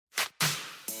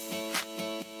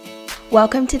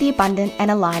Welcome to the Abundant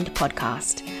and Aligned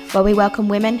podcast, where we welcome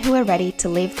women who are ready to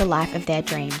live the life of their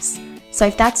dreams. So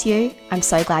if that's you, I'm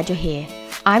so glad you're here.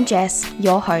 I'm Jess,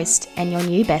 your host and your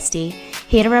new bestie,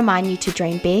 here to remind you to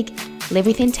dream big, live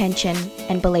with intention,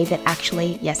 and believe that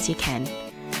actually, yes, you can.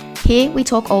 Here, we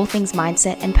talk all things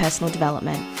mindset and personal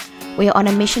development. We are on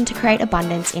a mission to create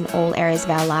abundance in all areas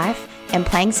of our life, and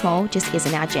playing small just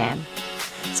isn't our jam.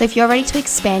 So if you're ready to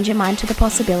expand your mind to the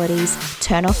possibilities,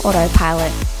 turn off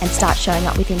autopilot, and start showing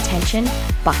up with intention,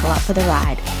 buckle up for the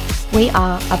ride. We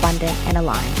are abundant and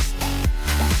aligned.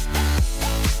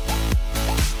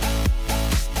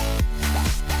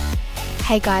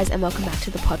 Hey guys, and welcome back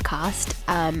to the podcast.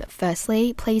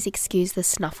 Firstly, please excuse the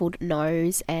snuffled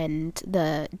nose and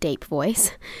the deep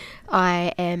voice.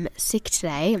 I am sick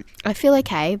today. I feel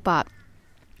okay, but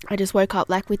I just woke up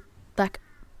with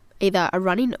either a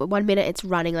running, 1 minute it's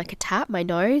running like a tap, my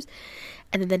nose,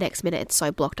 and then the next minute it's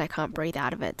so blocked I can't breathe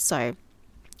out of it. So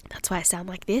that's why I sound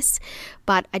like this.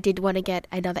 But I did want to get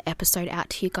another episode out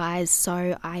to you guys.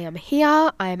 So I am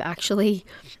here.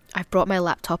 I've brought my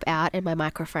laptop out and my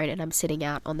microphone, and I'm sitting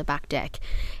out on the back deck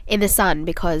in the sun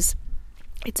because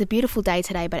it's a beautiful day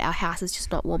today, but our house is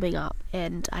just not warming up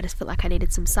and I just felt like I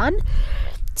needed some sun.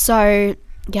 So,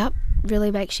 yep, really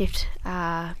makeshift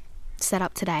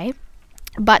setup today.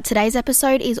 But today's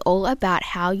episode is all about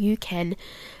how you can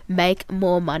make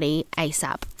more money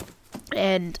ASAP.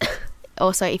 And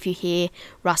also, if you hear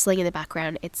rustling in the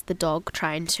background, it's the dog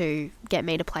trying to get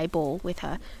me to play ball with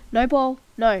her. No ball.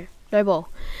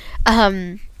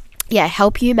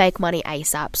 Help you make money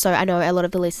ASAP. So I know a lot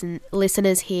of the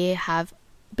listeners here have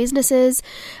businesses.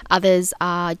 Others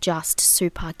are just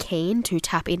super keen to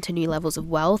tap into new levels of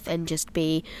wealth and just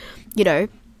be,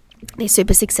 these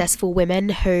super successful women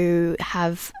who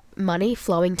have money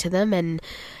flowing to them and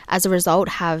as a result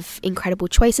have incredible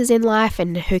choices in life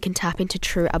and who can tap into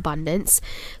true abundance.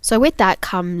 So with that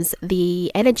comes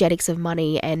the energetics of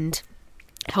money and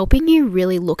helping you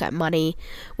really look at money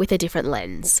with a different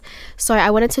lens. So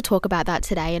I wanted to talk about that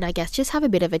today, and I guess just have a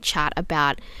bit of a chat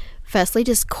about, firstly,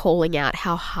 just calling out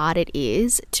how hard it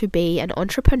is to be an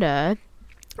entrepreneur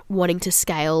wanting to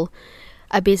scale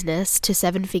a business to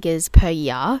 7 figures per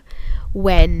year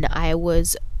when I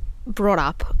was brought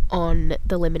up on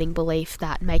the limiting belief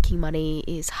that making money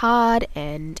is hard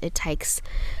and it takes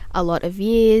a lot of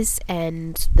years,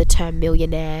 and the term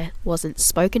millionaire wasn't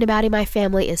spoken about in my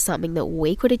family as something that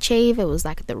we could achieve. It was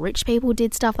like the rich people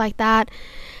did stuff like that.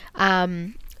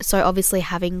 So obviously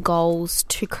having goals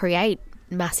to create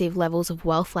massive levels of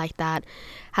wealth like that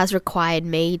has required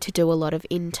me to do a lot of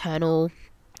internal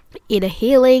inner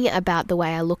healing about the way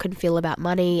I look and feel about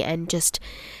money, and just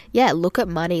look at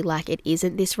money like it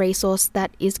isn't this resource that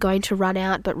is going to run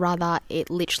out, but rather it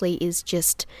literally is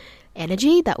just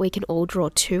energy that we can all draw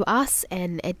to us,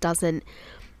 and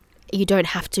you don't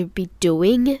have to be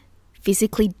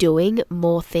physically doing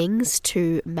more things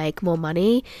to make more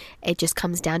money. It just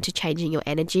comes down to changing your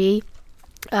energy.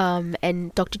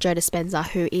 And Dr. Joe Dispenza,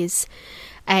 who is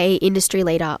a industry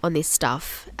leader on this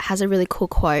stuff, has a really cool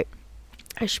quote.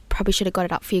 I probably should have got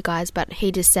it up for you guys, but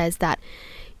he just says that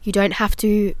you don't have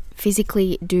to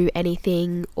physically do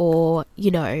anything or,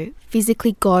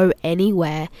 physically go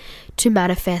anywhere to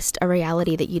manifest a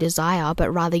reality that you desire,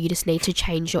 but rather you just need to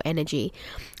change your energy.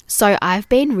 So I've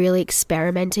been really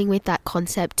experimenting with that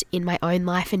concept in my own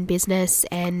life and business,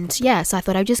 and so I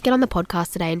thought I'd just get on the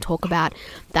podcast today and talk about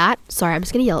that. Sorry, I'm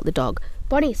just going to yell at the dog.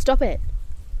 Bonnie, stop it.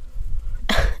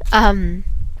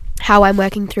 How I'm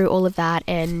working through all of that,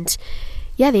 and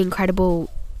the incredible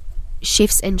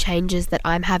shifts and changes that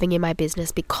I'm having in my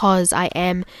business because I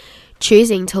am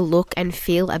choosing to look and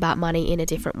feel about money in a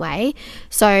different way.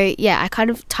 So I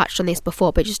kind of touched on this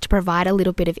before, but just to provide a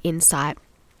little bit of insight.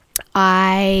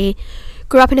 I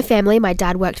grew up in a family. My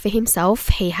dad worked for himself.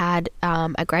 He had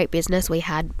a great business. We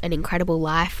had an incredible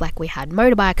life. We had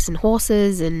motorbikes and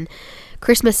horses, and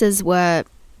Christmases were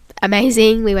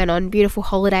amazing. We went on beautiful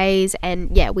holidays, and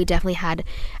we definitely had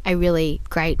a really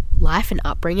great life and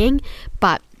upbringing.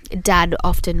 But Dad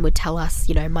often would tell us,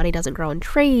 money doesn't grow on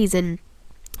trees and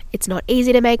it's not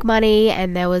easy to make money,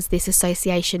 and there was this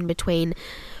association between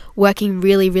working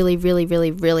really, really, really,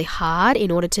 really, really hard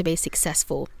in order to be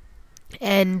successful.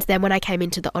 And then when I came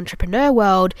into the entrepreneur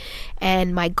world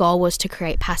and my goal was to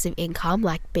create passive income,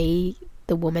 be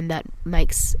the woman that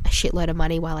makes a shitload of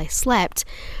money while I slept,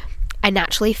 I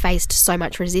naturally faced so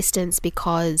much resistance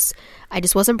because I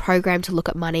just wasn't programmed to look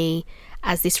at money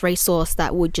as this resource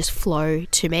that would just flow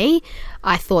to me.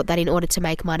 I thought that in order to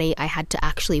make money, I had to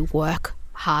actually work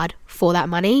hard for that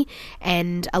money.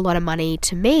 And a lot of money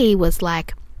to me was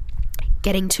like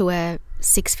getting to a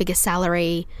 6-figure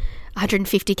salary,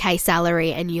 150k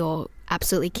salary and you're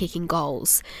absolutely kicking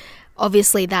goals.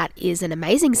 Obviously that is an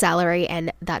amazing salary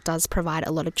and that does provide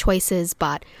a lot of choices,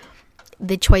 but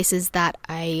the choices that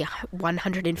a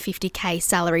 150k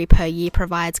salary per year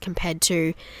provides compared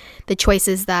to the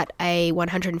choices that a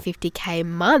 150k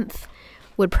month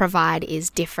would provide is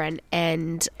different.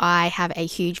 And I have a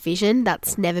huge vision.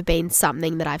 That's never been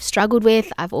something that I've struggled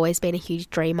with. I've always been a huge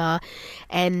dreamer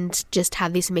and just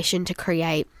have this mission to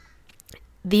create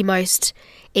the most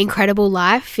incredible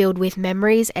life filled with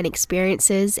memories and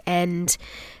experiences. And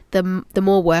the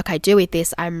more work I do with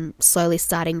this, I'm slowly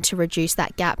starting to reduce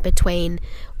that gap between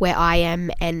where I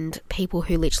am and people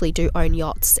who literally do own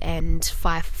yachts and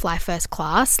fly first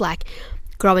class. Like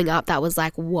growing up, that was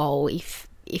like, whoa, if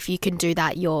you can do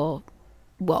that, you're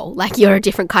a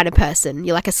different kind of person.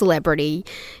 You're like a celebrity.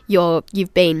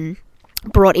 You've been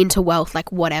brought into wealth, like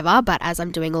whatever. But as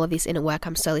I'm doing all of this inner work,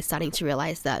 I'm slowly starting to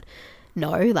realize that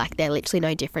no, like they're literally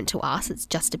no different to us. It's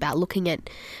just about looking at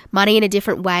money in a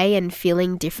different way and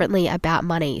feeling differently about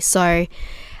money. So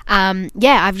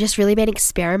I've just really been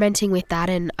experimenting with that,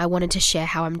 and I wanted to share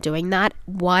how I'm doing that.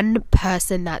 One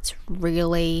person that's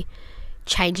really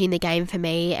changing the game for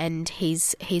me and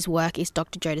his work is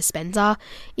Dr. Joe Dispenza.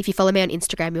 If you follow me on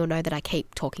Instagram, you'll know that I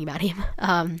keep talking about him.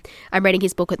 I'm reading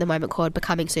his book at the moment called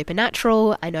Becoming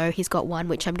Supernatural. I know he's got one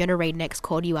which I'm going to read next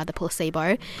called You Are the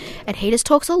Placebo, and he just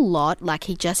talks a lot, like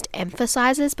he just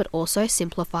emphasizes but also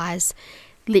simplifies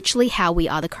literally how we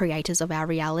are the creators of our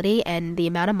reality, and the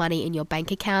amount of money in your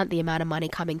bank account, the amount of money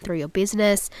coming through your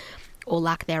business or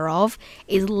lack thereof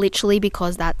is literally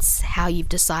because that's how you've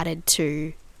decided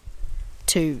to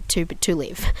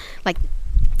live. Like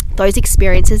those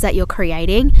experiences that you're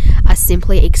creating are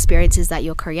simply experiences that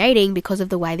you're creating because of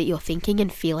the way that you're thinking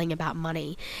and feeling about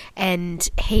money. And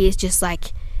he is just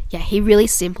like, he really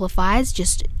simplifies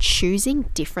just choosing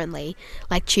differently,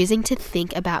 like choosing to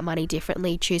think about money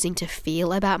differently, choosing to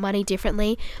feel about money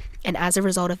differently. And as a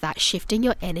result of that, shifting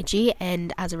your energy,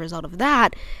 and as a result of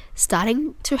that,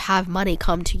 starting to have money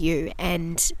come to you.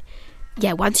 And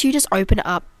once you just open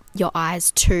up your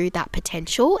eyes to that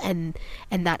potential and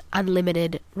that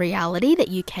unlimited reality that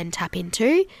you can tap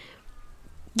into,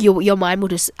 your mind will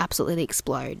just absolutely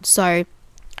explode. So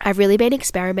I've really been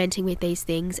experimenting with these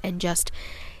things and just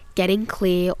getting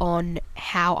clear on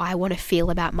how I want to feel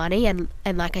about money. And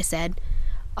like I said,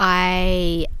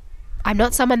 I'm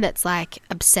not someone that's like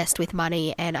obsessed with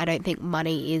money, and I don't think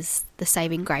money is the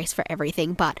saving grace for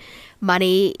everything, but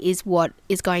money is what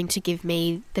is going to give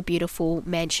me the beautiful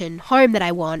mansion home that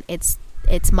I want. It's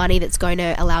money that's going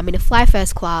to allow me to fly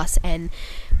first class and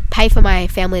pay for my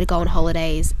family to go on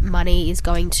holidays. Money is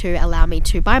going to allow me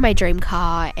to buy my dream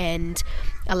car and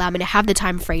allow me to have the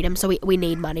time freedom. So we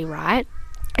need money, right?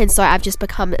 And so I've just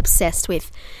become obsessed with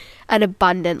an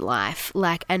abundant life,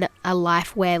 like a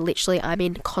life where literally I'm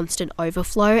in constant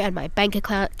overflow and my bank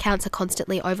accounts are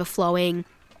constantly overflowing,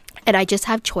 and I just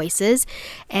have choices,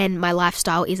 and my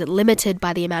lifestyle isn't limited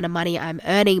by the amount of money I'm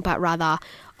earning, but rather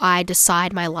I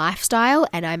decide my lifestyle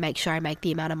and I make sure I make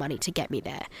the amount of money to get me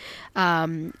there.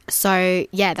 So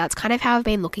that's kind of how I've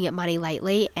been looking at money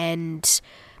lately.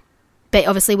 But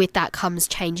obviously with that comes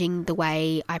changing the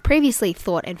way I previously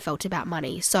thought and felt about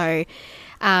money. So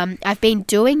I've been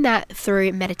doing that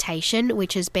through meditation,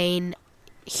 which has been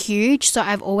huge. So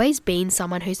I've always been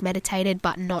someone who's meditated,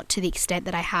 but not to the extent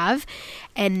that I have,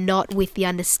 and not with the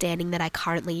understanding that I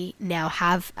currently now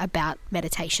have about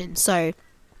meditation. So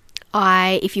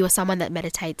if you are someone that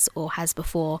meditates or has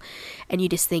before, and you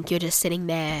just think you're just sitting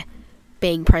there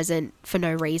being present for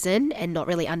no reason and not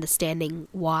really understanding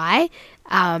why,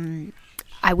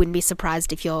 I wouldn't be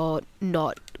surprised if you're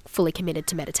not fully committed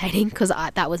to meditating, because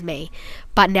that was me.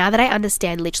 But now that I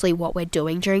understand literally what we're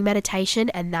doing during meditation,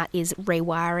 and that is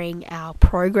rewiring our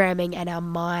programming and our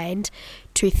mind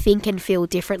to think and feel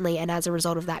differently, and as a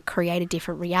result of that create a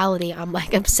different reality, I'm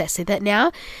like obsessed with it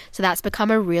now. So that's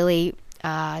become a really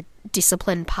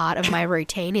disciplined part of my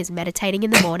routine, is meditating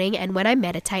in the morning. And when I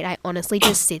meditate, I honestly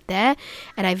just sit there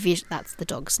and that's the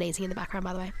dog sneezing in the background,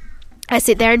 by the way. I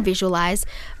sit there and visualize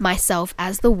myself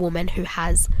as the woman who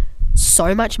has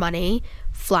so much money,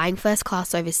 flying first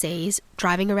class overseas,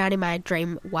 driving around in my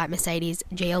dream white Mercedes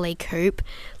GLE coupe,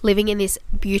 living in this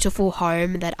beautiful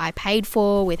home that I paid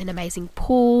for with an amazing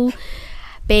pool,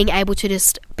 being able to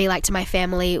just be like to my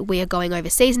family, we are going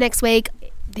overseas next week.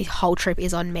 The whole trip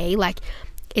is on me. Like,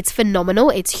 it's phenomenal.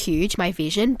 It's huge, my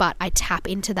vision, but I tap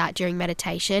into that during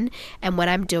meditation. And when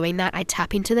I'm doing that, I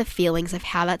tap into the feelings of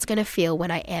how that's going to feel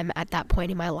when I am at that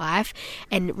point in my life,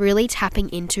 and really tapping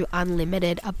into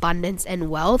unlimited abundance and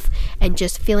wealth, and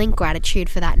just feeling gratitude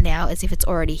for that now as if it's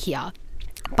already here.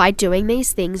 by doing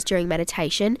these things during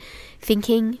meditation,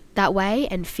 thinking that way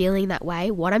and feeling that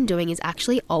way, what I'm doing is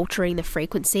actually altering the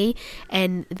frequency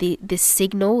and the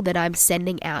signal that I'm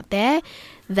sending out there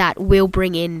that will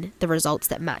bring in the results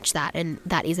that match that, and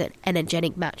that is an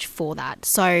energetic match for that.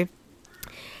 So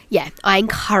yeah, I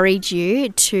encourage you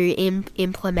to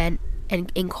implement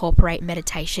and incorporate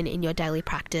meditation in your daily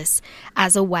practice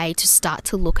as a way to start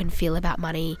to look and feel about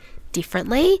money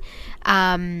differently,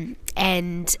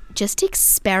 and just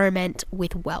experiment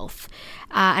with wealth.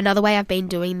 Another way I've been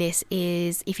doing this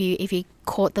is, if you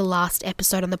caught the last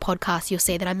episode on the podcast, you'll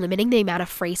see that I'm limiting the amount of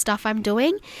free stuff I'm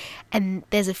doing, and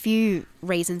there's a few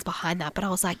reasons behind that. But I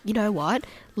was like, you know what?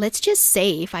 Let's just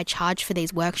see if I charge for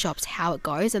these workshops how it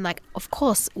goes. And like, of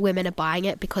course, women are buying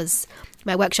it because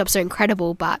my workshops are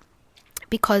incredible, but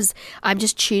because I'm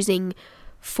just choosing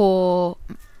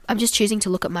to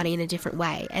look at money in a different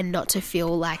way and not to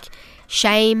feel like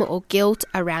shame or guilt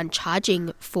around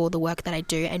charging for the work that I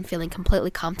do, and feeling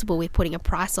completely comfortable with putting a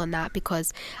price on that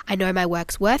because I know my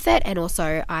work's worth it, and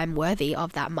also I'm worthy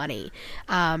of that money.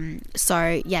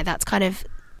 So yeah, that's kind of,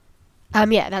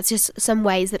 that's just some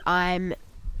ways that I'm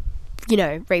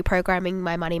reprogramming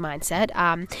my money mindset.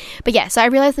 But yeah, so I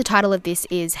realized the title of this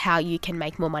is How You Can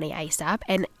Make More Money ASAP.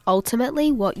 And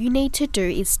ultimately what you need to do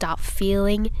is start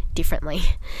feeling differently.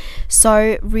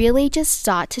 So really just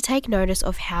start to take notice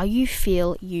of how you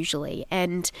feel usually.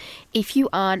 And if you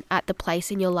aren't at the place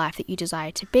in your life that you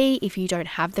desire to be, if you don't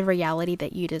have the reality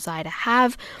that you desire to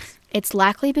have, it's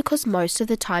likely because most of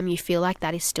the time you feel like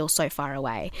that is still so far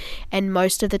away. And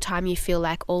most of the time you feel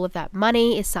like all of that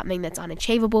money is something that's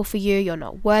unachievable for you. You're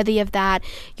not worthy of that.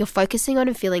 You're focusing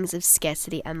on feelings of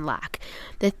scarcity and lack.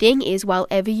 The thing is, while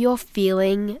ever you're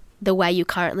feeling the way you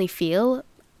currently feel,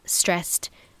 stressed,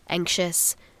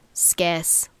 anxious,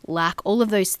 scarce, lack, all of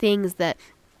those things that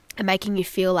are making you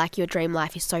feel like your dream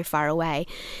life is so far away.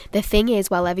 The thing is,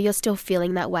 while ever you're still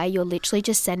feeling that way, you're literally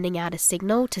just sending out a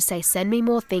signal to say, send me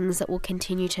more things that will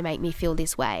continue to make me feel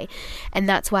this way. And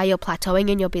that's why you're plateauing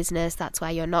in your business. That's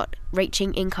why you're not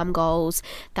reaching income goals.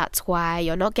 That's why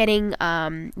you're not getting,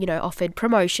 offered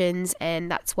promotions. And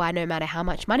that's why no matter how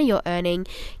much money you're earning,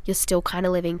 you're still kind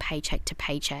of living paycheck to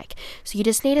paycheck. So you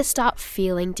just need to start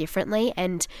feeling differently,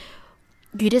 and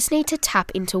you just need to tap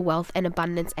into wealth and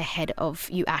abundance ahead of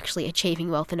you actually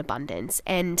achieving wealth and abundance.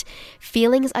 And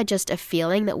feelings are just a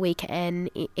feeling that we can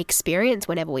experience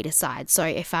whenever we decide. So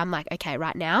if I'm like, okay,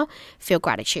 right now, feel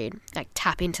gratitude, like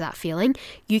tap into that feeling,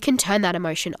 you can turn that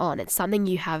emotion on. It's something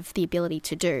you have the ability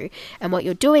to do. And what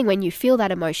you're doing when you feel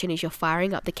that emotion is you're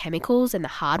firing up the chemicals and the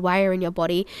hardwire in your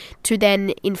body to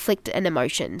then inflict an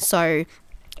emotion. So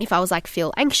if I was like,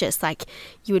 feel anxious, like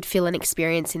you would feel an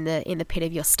experience in the pit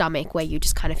of your stomach where you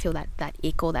just kind of feel that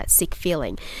ick or that sick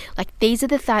feeling. Like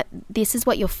this is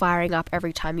what you're firing up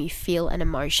every time you feel an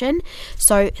emotion.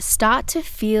 So start to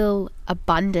feel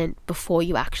abundant before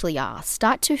you actually are.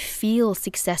 Start to feel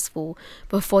successful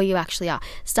before you actually are.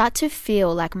 Start to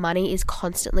feel like money is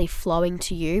constantly flowing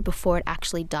to you before it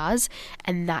actually does.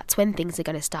 And that's when things are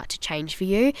going to start to change for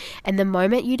you. And the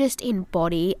moment you just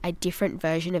embody a different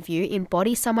version of you,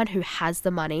 embody someone who has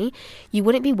the money, you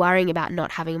wouldn't be worrying about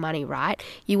not having money, right?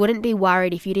 You wouldn't be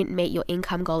worried if you didn't meet your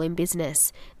income goal in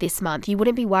business this month. You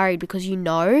wouldn't be worried because you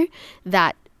know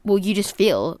that, well, you just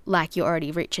feel like you're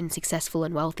already rich and successful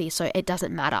and wealthy. So it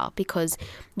doesn't matter, because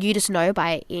you just know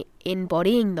by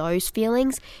embodying those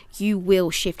feelings, you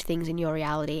will shift things in your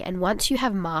reality. And once you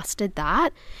have mastered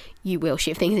that, you will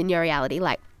shift things in your reality.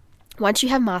 Like, once you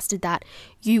have mastered that,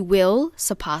 you will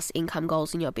surpass income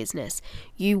goals in your business.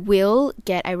 You will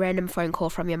get a random phone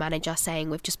call from your manager saying,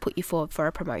 we've just put you forward for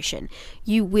a promotion.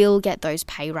 You will get those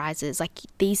pay rises. Like,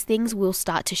 these things will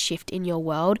start to shift in your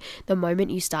world the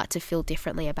moment you start to feel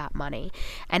differently about money.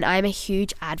 And I'm a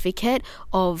huge advocate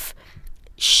of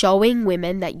showing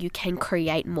women that you can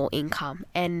create more income.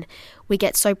 And we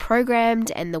get so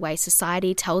programmed, and the way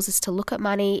society tells us to look at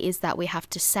money is that we have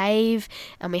to save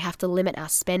and we have to limit our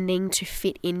spending to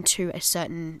fit into a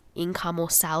certain income or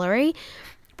salary.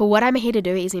 But what I'm here to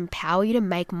do is empower you to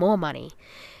make more money.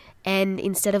 And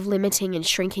instead of limiting and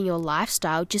shrinking your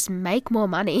lifestyle, just make more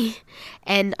money.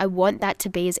 And I want that to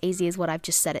be as easy as what I've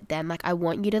just said it then. Like, I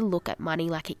want you to look at money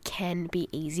like it can be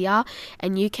easier,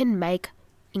 and you can make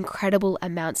incredible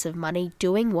amounts of money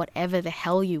doing whatever the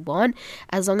hell you want,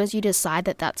 as long as you decide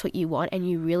that that's what you want and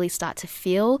you really start to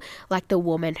feel like the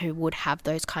woman who would have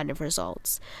those kind of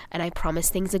results. And I promise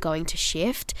things are going to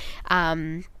shift,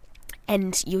 and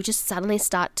you'll just suddenly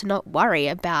start to not worry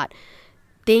about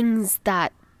things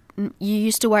that you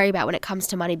used to worry about when it comes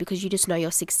to money, because you just know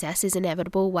your success is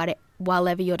inevitable while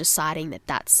ever you're deciding that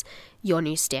that's your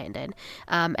new standard.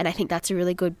 And I think that's a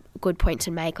really good point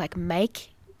to make. Like,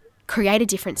 create a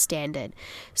different standard.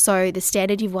 So the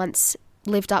standard you've once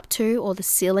lived up to, or the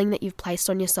ceiling that you've placed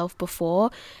on yourself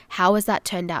before, how has that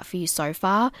turned out for you so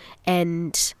far?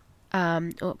 And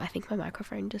I think my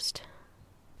microphone just...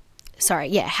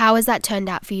 how has that turned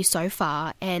out for you so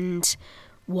far? And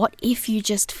what if you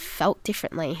just felt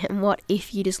differently? And what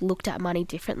if you just looked at money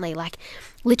differently? Like,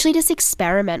 literally just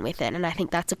experiment with it. And I think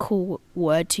that's a cool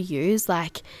word to use.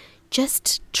 Like,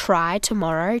 just try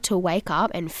tomorrow to wake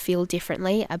up and feel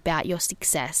differently about your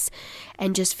success,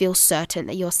 and just feel certain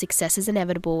that your success is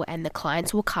inevitable, and the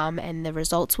clients will come and the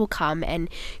results will come, and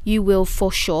you will for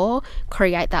sure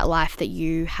create that life that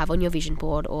you have on your vision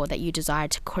board, or that you desire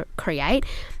to create.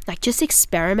 Like, just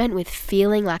experiment with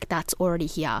feeling like that's already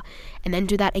here, and then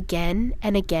do that again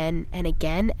and again and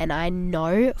again. And I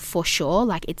know for sure,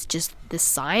 like, it's just the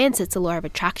science, it's the law of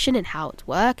attraction and how it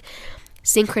works.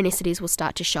 Synchronicities will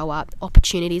start to show up,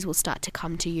 opportunities will start to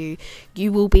come to you,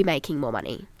 you will be making more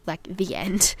money, like, the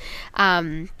end.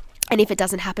 And if it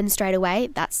doesn't happen straight away,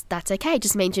 that's okay. It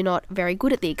just means you're not very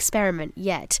good at the experiment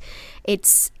yet.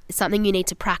 It's something you need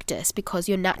to practice, because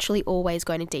you're naturally always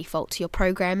going to default to your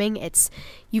programming.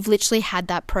 You've literally had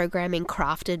that programming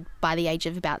crafted by the age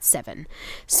of about 7.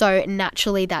 So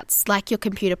naturally, that's like your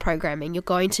computer programming. You're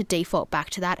going to default back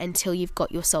to that until you've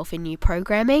got yourself a new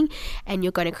programming, and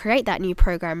you're going to create that new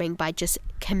programming by just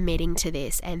committing to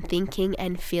this and thinking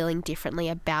and feeling differently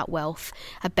about wealth,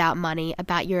 about money,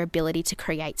 about your ability to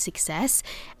create success,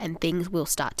 and things will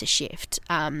start to shift.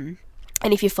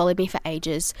 And if you've followed me for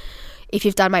ages, if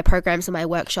you've done my programs and my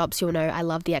workshops, you'll know I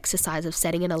love the exercise of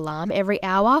setting an alarm every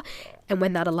hour. And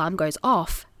when that alarm goes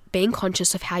off, being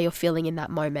conscious of how you're feeling in that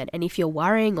moment. And if you're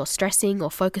worrying or stressing or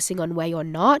focusing on where you're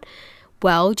not,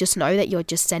 well, just know that you're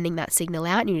just sending that signal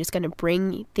out, and you're just going to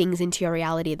bring things into your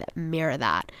reality that mirror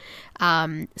that.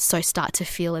 So start to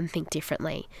feel and think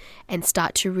differently, and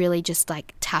start to really just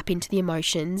like tap into the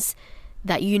emotions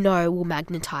that you know will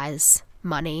magnetize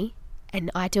money and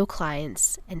ideal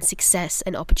clients and success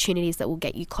and opportunities that will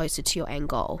get you closer to your end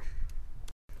goal.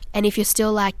 And if you're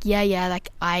still like, like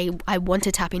I want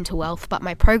to tap into wealth, but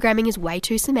my programming is way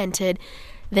too cemented,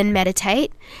 then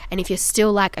meditate. And if you're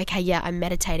still like, okay, I'm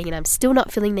meditating and I'm still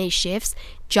not feeling these shifts,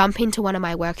 jump into one of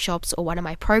my workshops or one of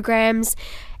my programs.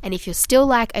 And if you're still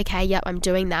like, okay, I'm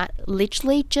doing that,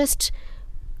 literally just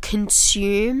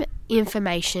consume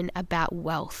information about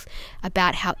wealth,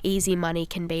 about how easy money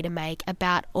can be to make,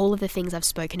 about all of the things I've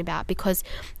spoken about. Because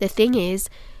the thing is,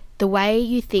 the way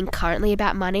you think currently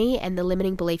about money and the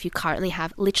limiting belief you currently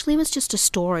have literally was just a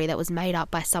story that was made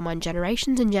up by someone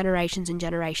generations and generations and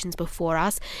generations before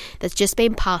us, that's just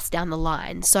been passed down the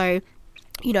line. So,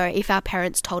 you know, if our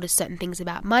parents told us certain things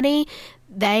about money,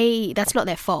 that's not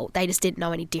their fault. They just didn't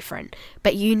know any different.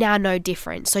 But you now know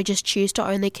different. So just choose to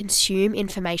only consume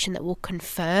information that will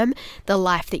confirm the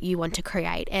life that you want to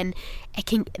create. And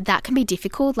that can be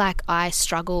difficult. Like, I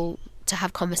struggle to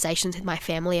have conversations with my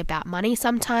family about money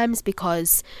sometimes,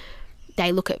 because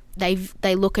they look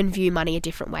and view money a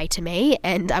different way to me,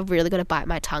 and I've really got to bite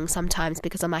my tongue sometimes,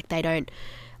 because I'm like, they don't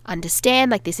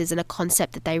understand, like, this isn't a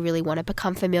concept that they really want to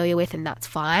become familiar with, and that's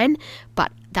fine,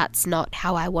 but that's not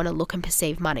how I want to look and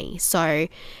perceive money. So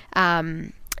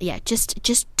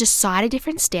just decide a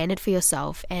different standard for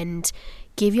yourself, and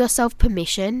give yourself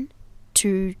permission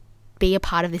to be a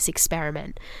part of this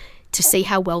experiment, to see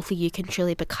how wealthy you can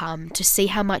truly become, to see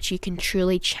how much you can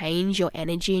truly change your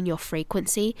energy and your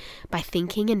frequency by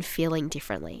thinking and feeling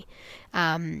differently.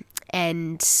 And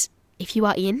if you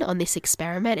are in on this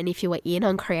experiment, and if you are in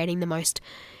on creating the most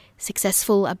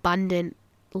successful, abundant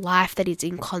life that is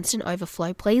in constant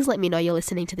overflow, please let me know you're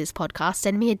listening to this podcast.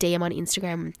 Send me a DM on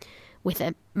Instagram with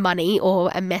a money or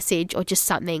a message or just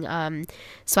something,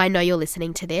 so I know you're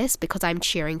listening to this, because I'm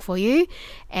cheering for you,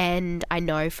 and I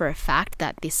know for a fact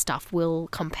that this stuff will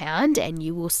compound and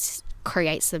you will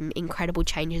create some incredible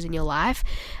changes in your life,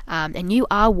 and you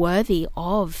are worthy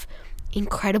of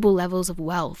incredible levels of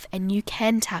wealth, and you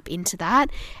can tap into that,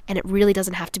 and it really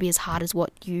doesn't have to be as hard as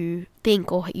what you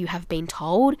think or you have been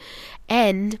told.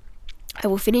 And I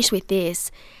will finish with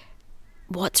this.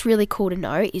 What's really cool to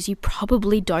know is you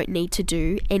probably don't need to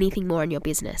do anything more in your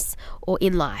business or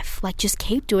in life. Like, just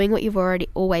keep doing what you've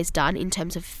always done in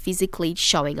terms of physically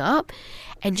showing up,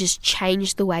 and just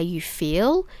change the way you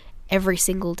feel every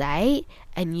single day,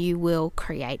 and you will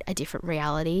create a different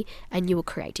reality, and you will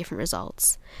create different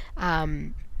results.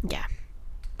 Boom.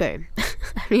 I'm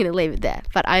going to leave it there.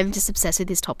 But I'm just obsessed with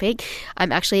this topic.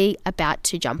 I'm actually about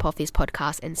to jump off this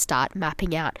podcast and start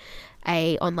mapping out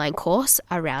a online course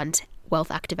around wealth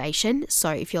activation. So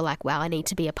if you're like, wow, I need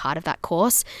to be a part of that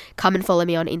course, come and follow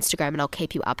me on Instagram and I'll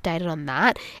keep you updated on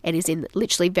that. It is in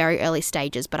literally very early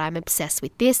stages, but I'm obsessed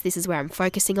with this. This is where I'm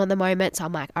focusing on the moment. So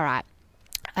I'm like, all right,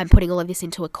 I'm putting all of this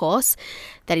into a course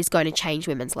that is going to change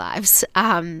women's lives.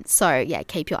 So yeah,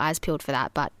 keep your eyes peeled for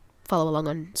that, but follow along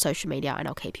on social media and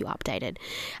I'll keep you updated.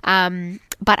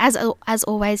 But as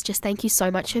always, just thank you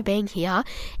so much for being here.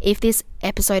 If this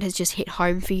episode has just hit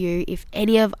home for you, if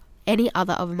any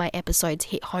other of my episodes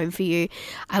hit home for you,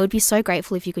 I would be so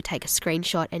grateful if you could take a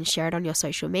screenshot and share it on your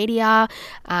social media.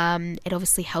 It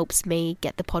obviously helps me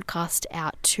get the podcast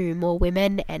out to more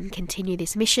women and continue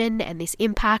this mission and this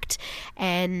impact,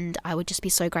 and I would just be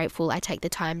so grateful. I take the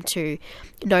time to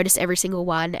notice every single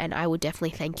one, and I will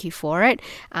definitely thank you for it.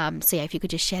 So yeah, if you could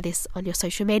just share this on your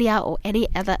social media or any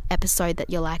other episode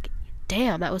that you're like,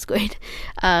 damn, that was good,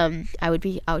 I would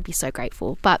be so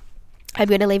grateful. But I'm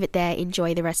going to leave it there.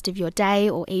 Enjoy the rest of your day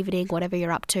or evening, whatever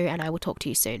you're up to, and I will talk to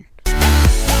you soon.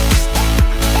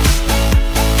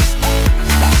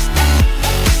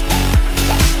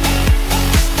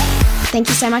 Thank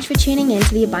you so much for tuning in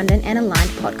to the Abundant and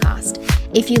Aligned podcast.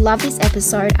 If you love this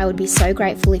episode, I would be so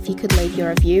grateful if you could leave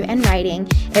your review and rating.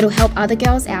 It'll help other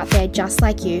girls out there just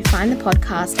like you find the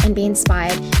podcast and be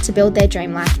inspired to build their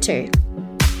dream life too.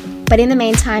 But in the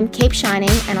meantime, keep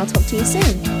shining, and I'll talk to you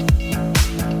soon.